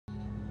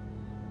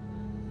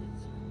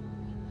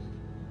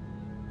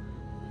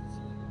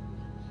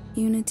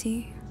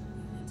Unity.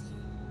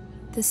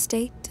 The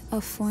state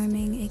of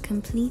forming a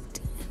complete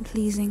and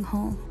pleasing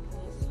whole.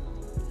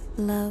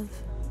 Love.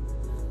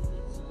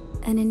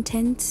 An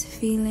intense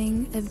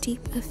feeling of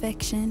deep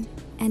affection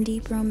and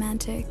deep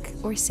romantic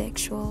or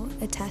sexual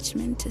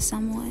attachment to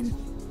someone.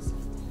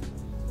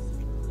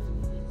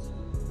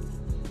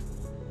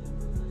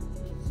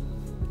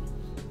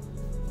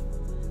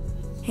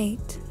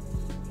 Hate.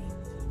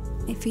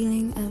 A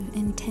feeling of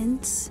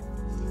intense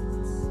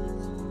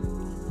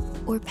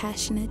or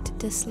passionate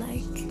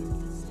dislike.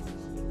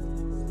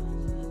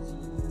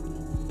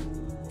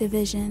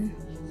 Division.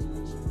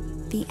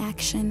 The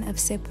action of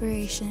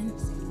separation.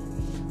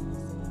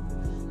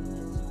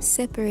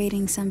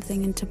 Separating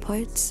something into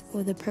parts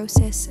or the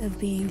process of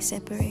being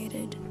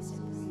separated.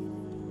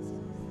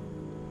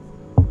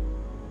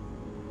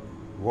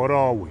 What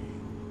are we?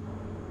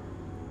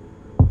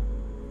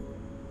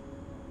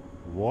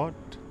 What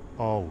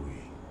are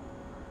we?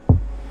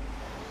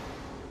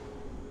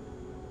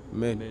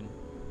 Men.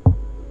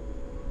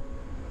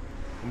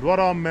 And what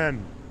are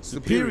men?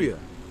 Superior.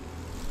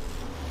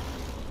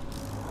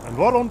 And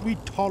what don't we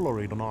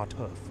tolerate on our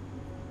turf?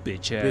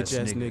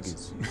 Bitch-ass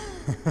niggas.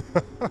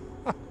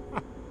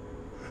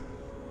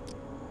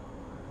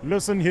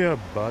 Listen here,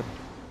 bud.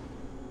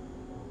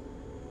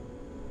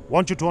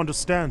 Want you to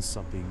understand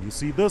something. You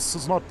see, this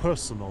is not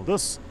personal.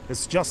 This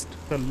is just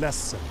the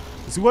lesson.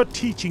 You see, we're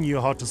teaching you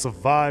how to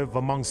survive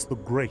amongst the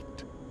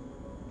great.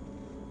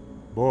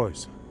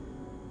 Boys,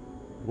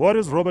 what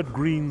is Robert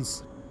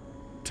Greene's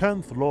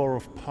 10th law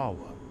of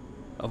power?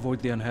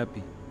 Avoid the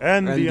unhappy.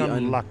 And the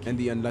unlucky. And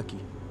the unlucky.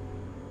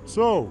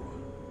 So,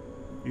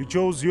 you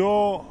chose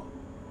your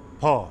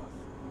path.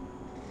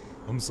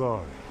 I'm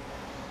sorry.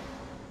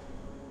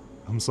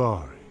 I'm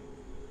sorry.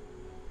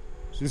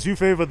 Since you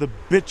favor the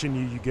bitch in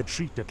you, you get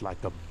treated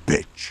like a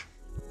bitch.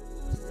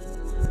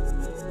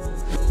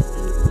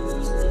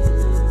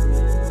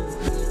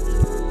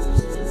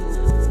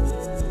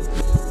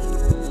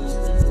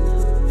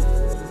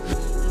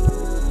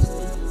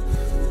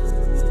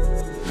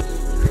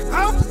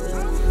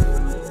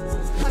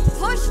 I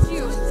pushed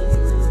you!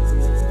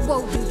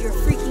 Whoa, dude, you're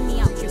freaking me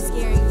out. You're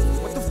scaring me.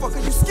 What the fuck are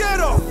you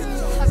scared of?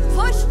 I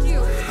pushed you!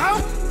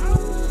 How?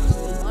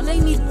 Only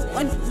me.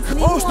 I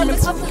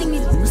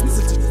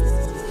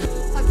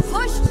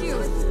pushed you!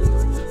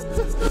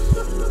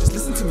 Just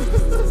listen to me.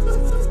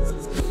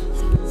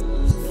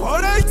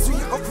 Alright, so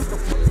you up with the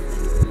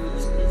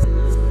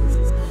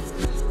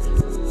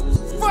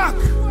fuck!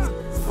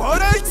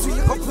 Alright, so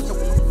you up with the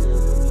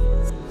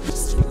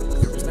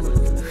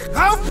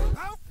how?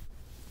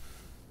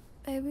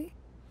 Baby?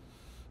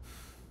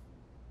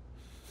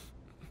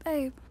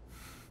 Babe?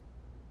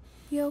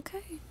 You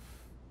okay?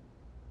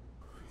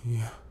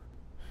 Yeah.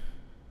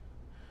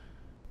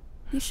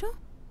 You sure?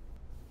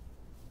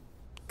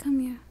 Come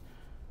here.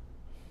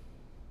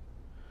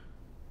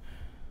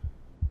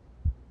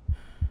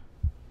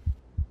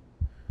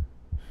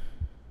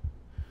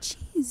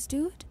 Jeez,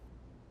 dude.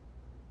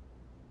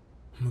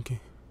 I'm okay.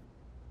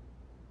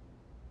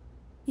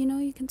 You know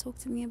you can talk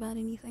to me about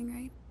anything,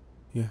 right?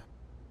 Yeah.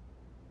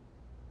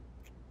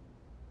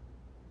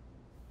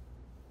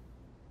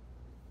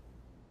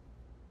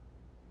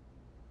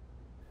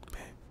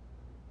 Babe.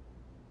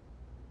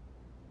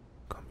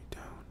 Calm me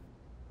down.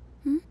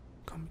 Hmm?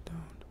 Calm me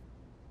down.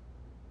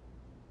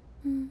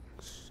 Hmm.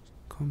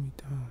 Calm me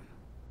down.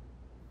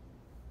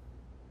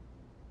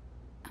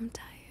 I'm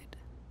tired.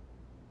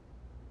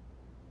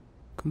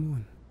 Come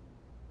on.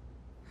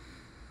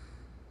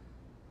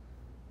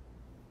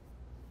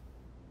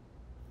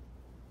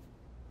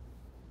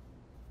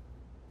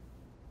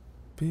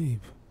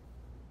 Babe.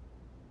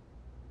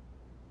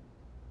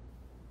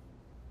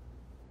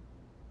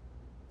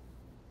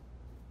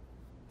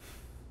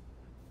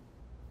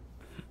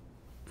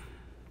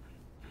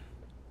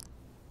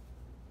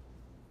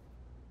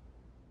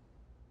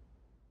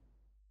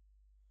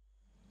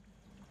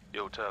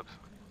 Yo, Tabs,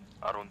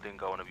 I don't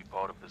think I want to be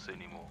part of this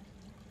anymore.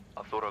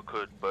 I thought I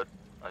could, but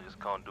I just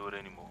can't do it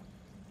anymore.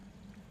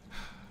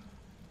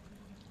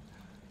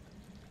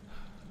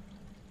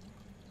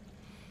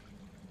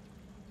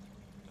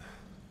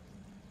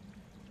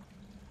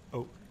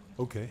 Oh,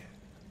 okay.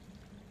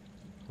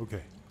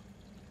 Okay.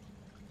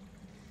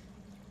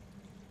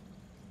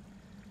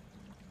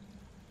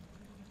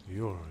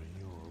 You're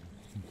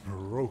a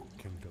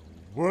broken,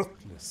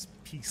 worthless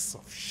piece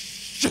of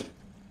shit.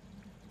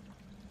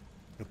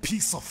 A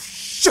piece of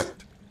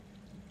shit.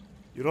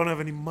 You don't have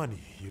any money.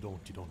 You don't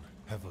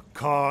have a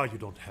car. You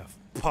don't have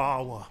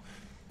power.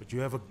 But you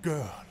have a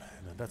girl,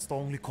 and that's the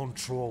only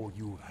control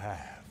you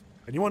have.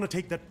 And you want to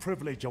take that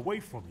privilege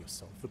away from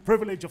yourself. The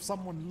privilege of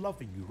someone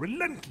loving you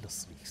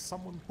relentlessly.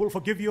 Someone who will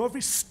forgive you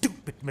every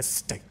stupid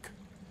mistake.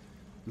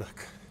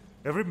 Look,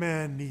 every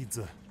man needs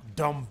a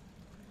dumb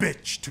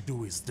bitch to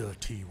do his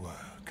dirty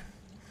work.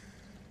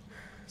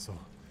 So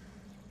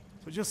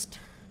just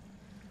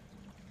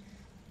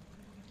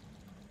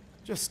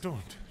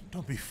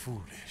don't be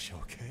foolish,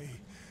 okay?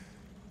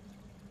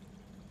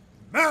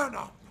 Man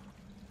up!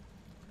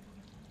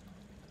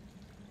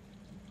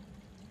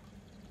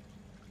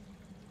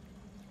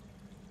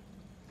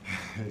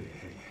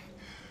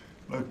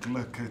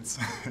 Look, it's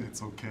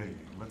okay.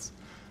 Let's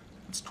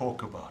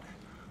talk about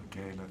it.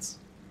 Okay, let's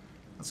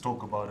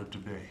talk about it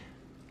today.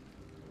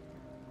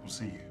 We'll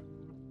see.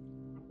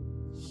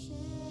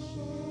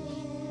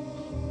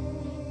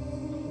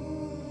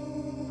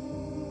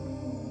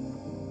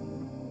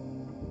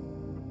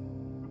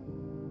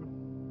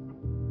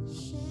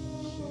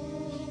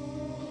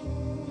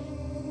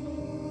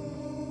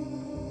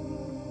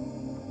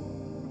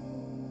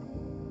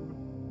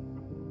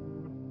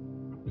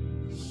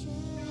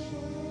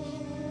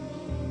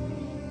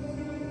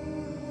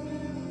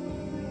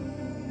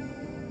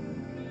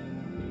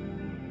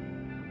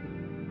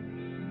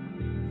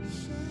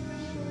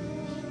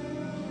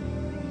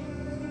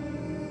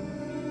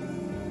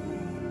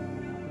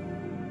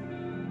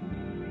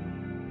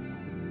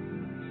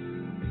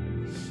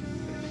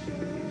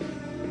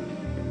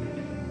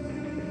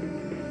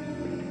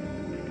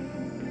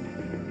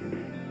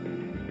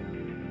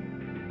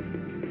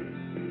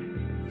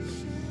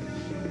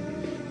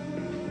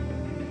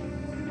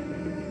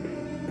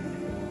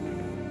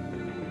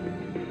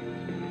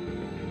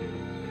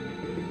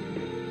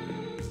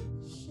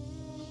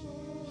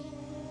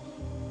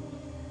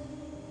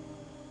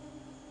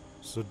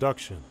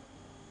 Seduction.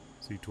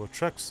 See, to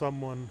attract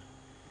someone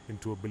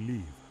into a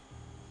belief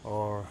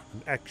or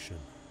an action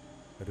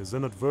that is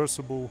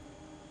inadversible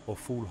or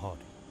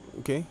foolhardy.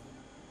 Okay.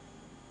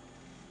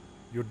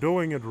 You're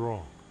doing it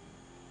wrong.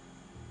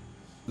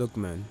 Look,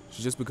 man,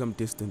 she's just become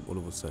distant all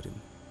of a sudden.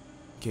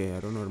 Okay, I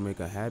don't know how to make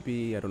her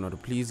happy. I don't know how to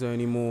please her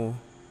anymore.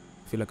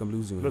 I feel like I'm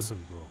losing her.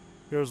 Listen, bro.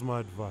 Here's my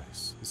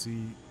advice. You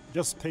see,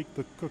 just take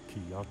the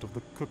cookie out of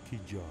the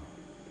cookie jar.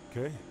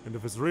 Okay? And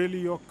if it's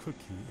really your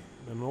cookie,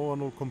 then no one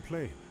will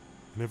complain.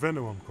 And if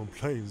anyone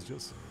complains,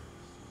 just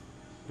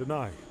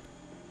deny it.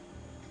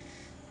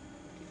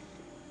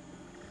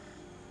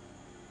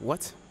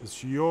 What? Is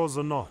she yours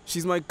or not?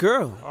 She's my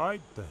girl.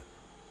 Alright then.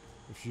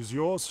 If she's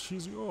yours,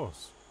 she's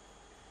yours.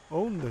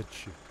 Own that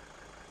shit.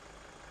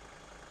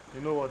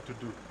 You know what to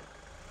do.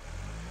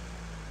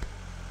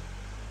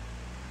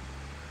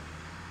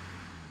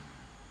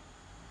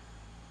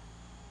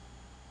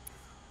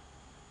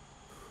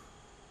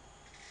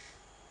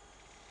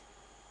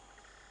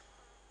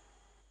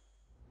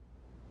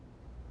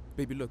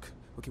 Baby, look.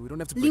 Okay, we don't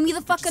have to Leave me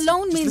the fuck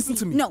alone, just Minzy. listen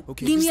to me. No,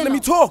 okay, leave just me let alone.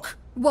 me talk.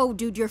 Whoa,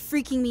 dude, you're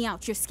freaking me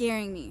out. You're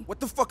scaring me. What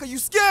the fuck are you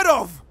scared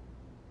of?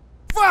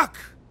 Fuck!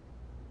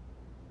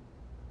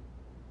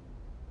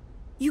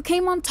 You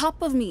came on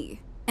top of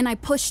me, and I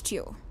pushed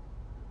you.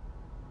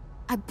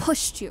 I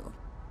pushed you.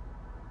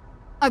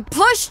 I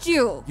pushed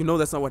you! You know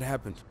that's not what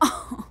happened.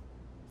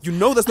 You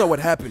know that's not what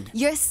happened.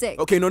 You're sick.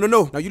 Okay, no.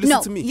 Now you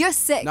listen to me. You're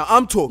sick. Now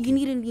I'm talking. You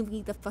need to leave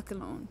me the fuck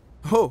alone.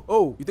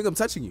 Oh, you think I'm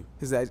touching you?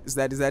 Is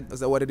that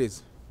what it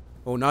is?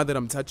 Oh, now that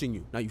I'm touching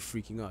you, now you're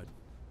freaking out.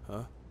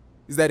 Huh?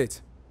 Is that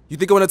it? You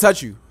think I want to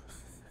touch you?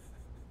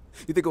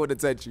 You think I want to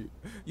touch you?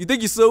 You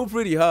think you're so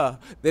pretty, huh?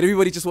 That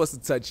everybody just wants to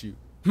touch you.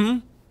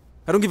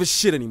 I don't give a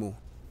shit anymore.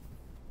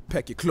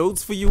 Pack your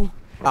clothes for you.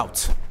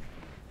 Out.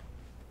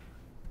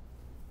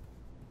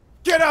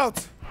 Get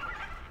out!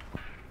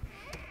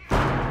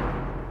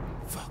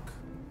 Fuck.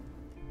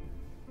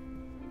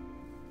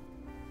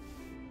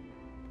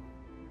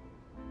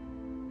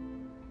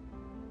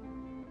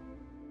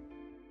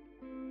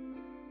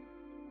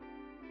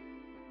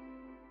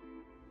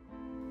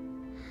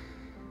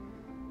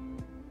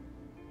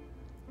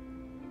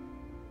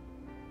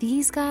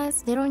 These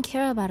guys, they don't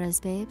care about us,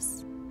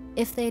 babes.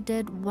 If they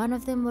did, one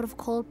of them would have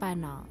called by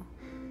now.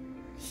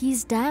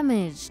 He's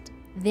damaged.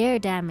 They're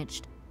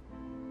damaged.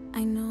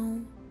 I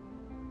know.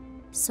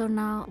 So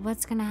now,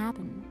 what's gonna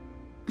happen?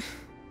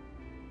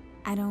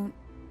 I don't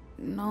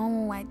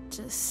know.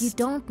 You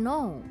don't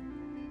know.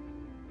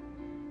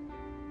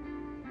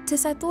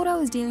 Tis, I thought I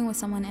was dealing with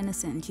someone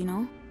innocent, you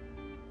know?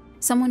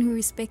 Someone who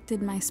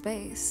respected my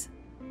space.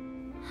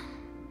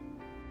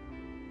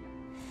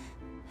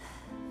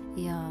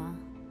 Yeah.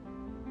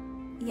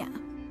 Yeah.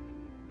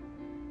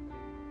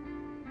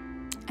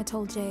 I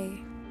told Jay.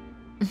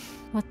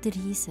 What did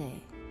he say?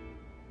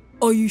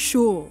 Are you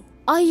sure?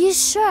 Are you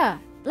sure?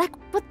 Like,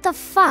 what the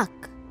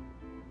fuck?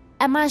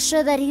 Am I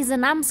sure that he's a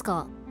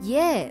numbskull?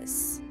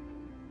 Yes.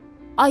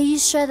 Are you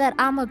sure that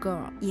I'm a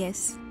girl?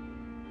 Yes.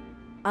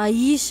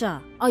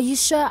 AYESHA, are you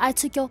sure I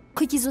took your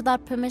cookies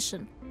without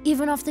permission?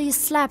 Even after you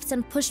slapped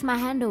and pushed my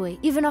hand away.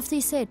 Even after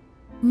you said,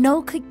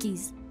 no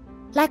cookies.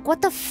 Like,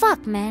 what the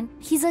fuck, man?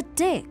 He's a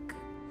dick.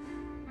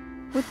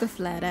 With the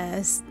flat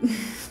ass.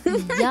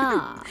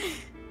 Yeah.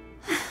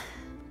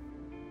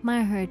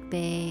 My hurt,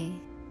 bae.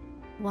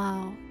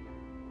 Wow.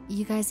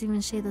 You guys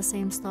even share the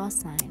same star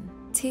sign.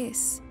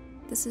 Tis,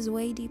 this is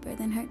way deeper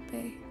than Hurt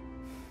Bay.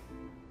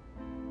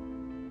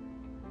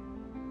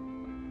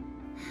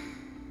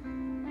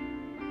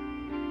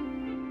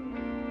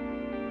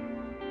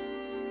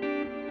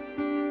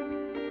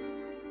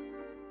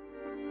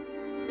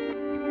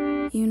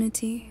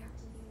 Unity.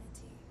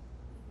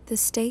 The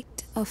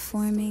state of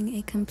forming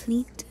a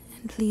complete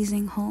and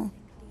pleasing whole.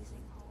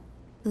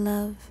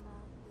 Love.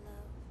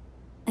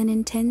 An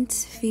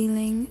intense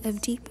feeling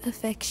of deep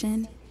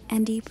affection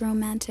and deep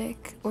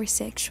romantic or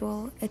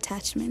sexual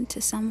attachment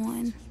to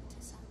someone.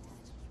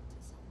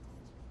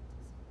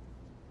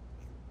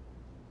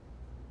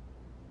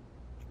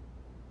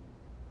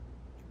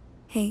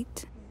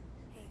 Hate,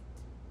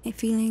 a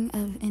feeling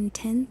of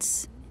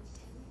intense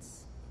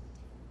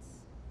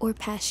or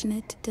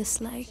passionate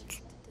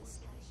dislike.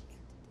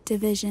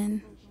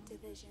 Division,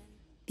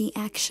 the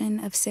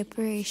action of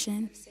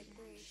separation.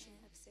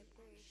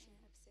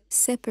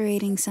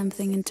 Separating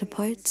something into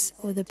parts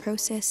or the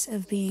process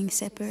of being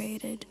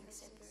separated.